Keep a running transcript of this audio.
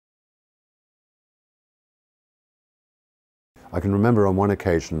I can remember on one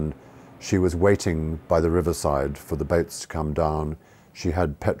occasion she was waiting by the riverside for the boats to come down. She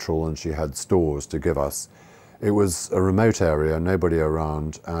had petrol and she had stores to give us. It was a remote area, nobody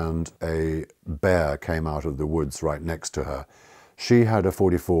around, and a bear came out of the woods right next to her. She had a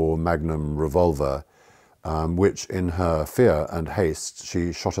 .44 Magnum revolver, which in her fear and haste,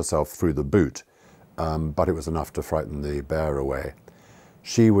 she shot herself through the boot, but it was enough to frighten the bear away.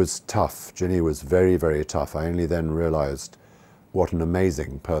 She was tough. Ginny was very, very tough. I only then realized what an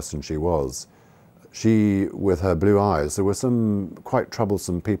amazing person she was. She, with her blue eyes, there were some quite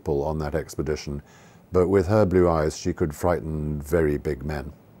troublesome people on that expedition, but with her blue eyes, she could frighten very big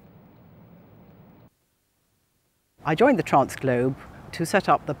men. I joined the Transglobe to set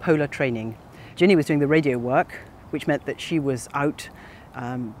up the polar training. Ginny was doing the radio work, which meant that she was out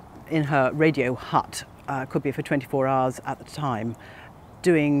in her radio hut, could be for 24 hours at the time,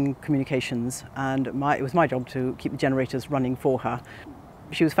 doing communications, and it was my job to keep the generators running for her.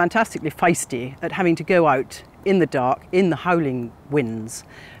 She was fantastically feisty at having to go out in the dark, in the howling winds,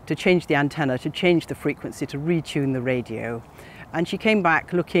 to change the antenna, to change the frequency, to retune the radio. And she came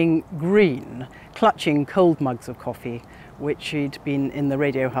back looking green, clutching cold mugs of coffee, which she'd been in the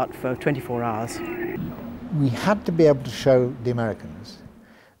radio hut for 24 hours. We had to be able to show the Americans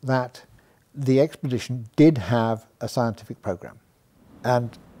that the expedition did have a scientific program.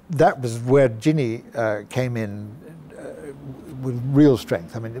 And that was where Ginny came in with real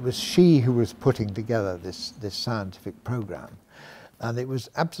strength. I mean, it was she who was putting together this scientific program. And it was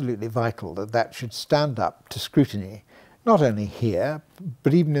absolutely vital that that should stand up to scrutiny, not only here,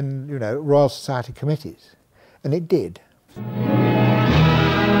 but even in, Royal Society committees. And it did.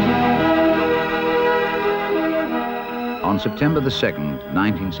 On September the 2nd,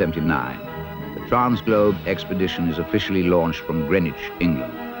 1979, the Transglobe expedition is officially launched from Greenwich,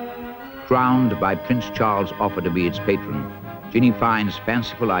 England. Crowned by Prince Charles' offer to be its patron, Ginny Fiennes'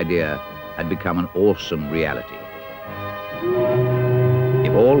 fanciful idea had become an awesome reality.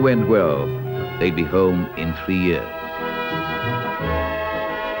 If all went well, they'd be home in 3 years.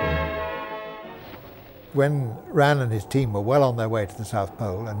 When Rann and his team were well on their way to the South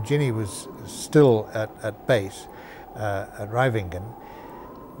Pole and Ginny was still at base at Rivingen,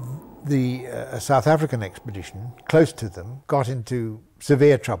 the South African expedition, close to them, got into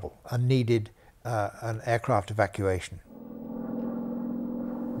severe trouble and needed an aircraft evacuation.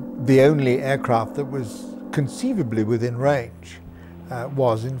 The only aircraft that was conceivably within range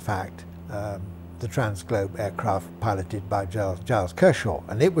was, in fact, the Transglobe aircraft piloted by Giles Kershaw,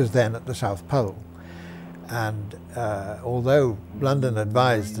 and it was then at the South Pole. And although London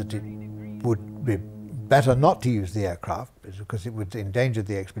advised that it would be better not to use the aircraft because it would endanger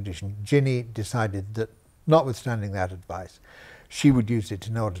the expedition, Ginny decided that, notwithstanding that advice, she would use it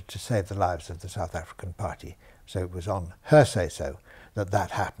in order to save the lives of the South African party. So it was on her say-so that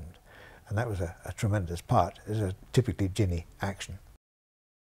that happened. And that was a tremendous part. It was a typically Ginny action.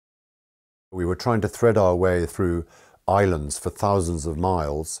 We were trying to thread our way through islands for thousands of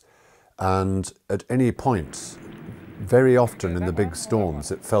miles, and at any point, very often in the big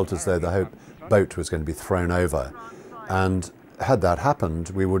storms, it felt as though the boat was going to be thrown over. And had that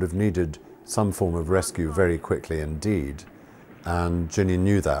happened, we would have needed some form of rescue very quickly indeed. And Ginny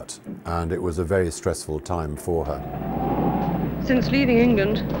knew that, and it was a very stressful time for her. Since leaving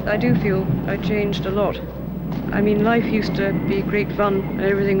England, I do feel I changed a lot. I mean, life used to be great fun, and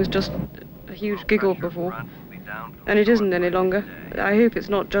everything was just a huge giggle before. And it isn't any longer. I hope it's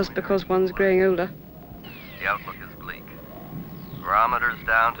not just because one's growing older. The outlook is bleak. Barometer's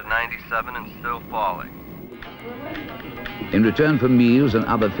down to 97 and still falling. In return for meals and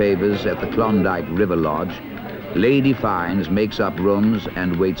other favors at the Klondike River Lodge, Lady Fiennes makes up rooms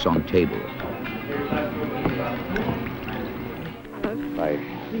and waits on table. Bye.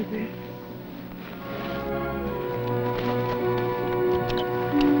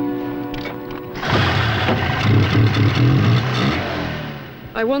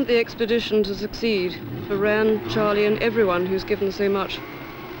 I want the expedition to succeed, for Rann, Charlie and everyone who's given so much.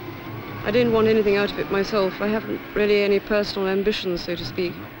 I didn't want anything out of it myself. I haven't really any personal ambitions, so to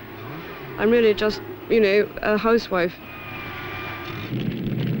speak. I'm really just, a housewife.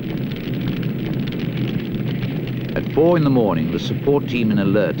 At 4 in the morning, the support team in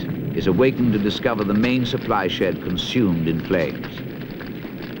alert is awakened to discover the main supply shed consumed in flames.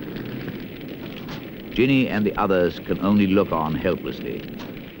 Ginny and the others can only look on helplessly.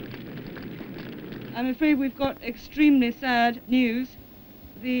 I'm afraid we've got extremely sad news.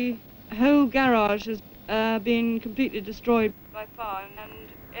 The whole garage has been completely destroyed by fire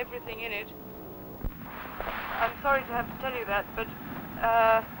and everything in it. I'm sorry to have to tell you that, but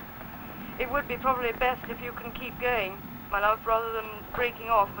it would be probably best if you can keep going. my love, rather than breaking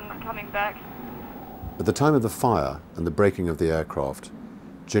off and coming back. At the time of the fire and the breaking of the aircraft,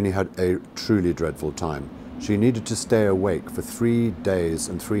 Ginny had a truly dreadful time. She needed to stay awake for 3 days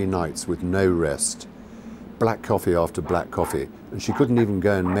and 3 nights with no rest. Black coffee after black coffee, and she couldn't even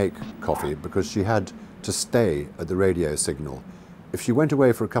go and make coffee because she had to stay at the radio signal. If she went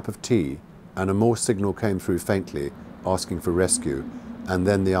away for a cup of tea and a Morse signal came through faintly asking for rescue, and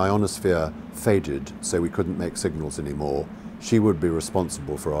then the ionosphere faded so we couldn't make signals anymore, she would be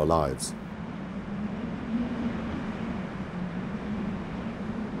responsible for our lives.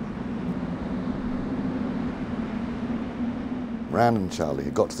 Ran and Charlie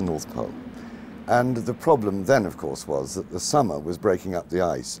had got to the North Pole. And the problem then, of course, was that the summer was breaking up the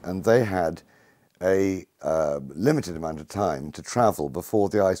ice, and they had a limited amount of time to travel before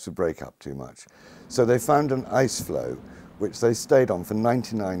the ice would break up too much. So they found an ice floe, which they stayed on for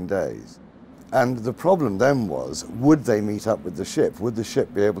 99 days. And the problem then was, would they meet up with the ship? Would the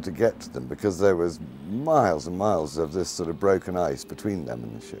ship be able to get to them? Because there was miles and miles of this sort of broken ice between them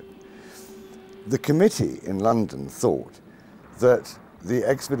and the ship. The committee in London thought that the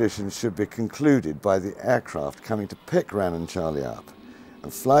expedition should be concluded by the aircraft coming to pick Ran and Charlie up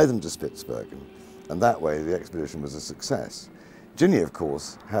and fly them to Spitsbergen, and that way the expedition was a success. Ginny, of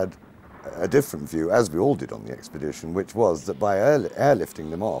course, had a different view, as we all did on the expedition, which was that by airlifting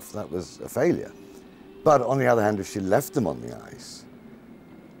them off, that was a failure. But on the other hand, if she left them on the ice,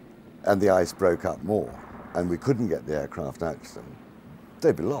 and the ice broke up more, and we couldn't get the aircraft out to them,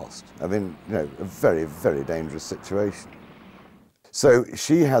 they'd be lost. I mean, you know, a very, very dangerous situation. So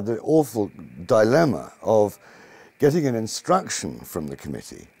she had the awful dilemma of getting an instruction from the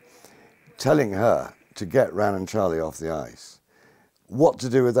committee telling her to get Ran and Charlie off the ice, what to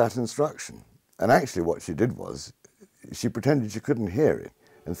do with that instruction. And actually what she did was, she pretended she couldn't hear it.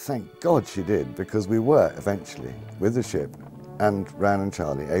 And thank God she did, because we were eventually, with the ship and Ran and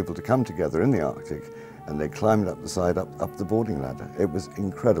Charlie, able to come together in the Arctic, and they climbed up the side, up the boarding ladder. It was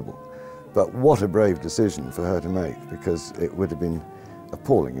incredible. But what a brave decision for her to make, because it would have been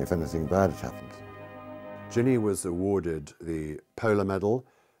appalling if anything bad had happened. Ginny was awarded the Polar Medal,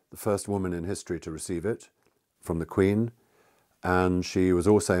 the first woman in history to receive it, from the Queen, and she was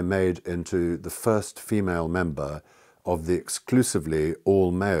also made into the first female member of the exclusively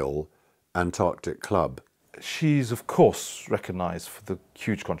all-male Antarctic Club. She's of course recognised for the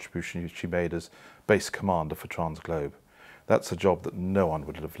huge contribution she made as base commander for Transglobe. That's a job that no one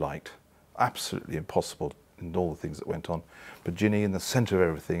would have liked. Absolutely impossible in all the things that went on. But Ginny, in the centre of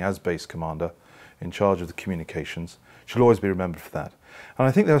everything, as base commander, in charge of the communications, she'll always be remembered for that. And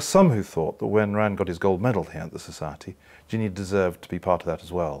I think there are some who thought that when Ran got his gold medal here at the Society, Ginny deserved to be part of that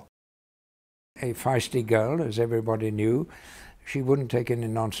as well. A feisty girl, as everybody knew. She wouldn't take any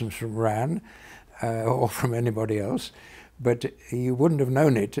nonsense from Ran or from anybody else, but you wouldn't have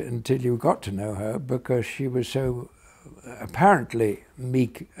known it until you got to know her, because she was so apparently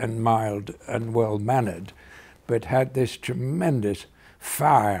meek and mild and well-mannered, but had this tremendous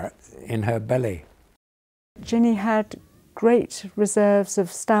fire in her belly. Ginny had great reserves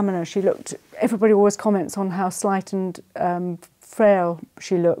of stamina. She looked, everybody always comments on how slight and frail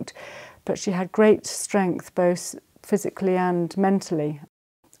she looked, but she had great strength, both physically and mentally.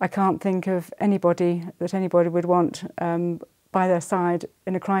 I can't think of anybody that anybody would want by their side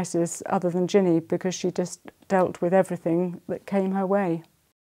in a crisis other than Ginny, because she just dealt with everything that came her way.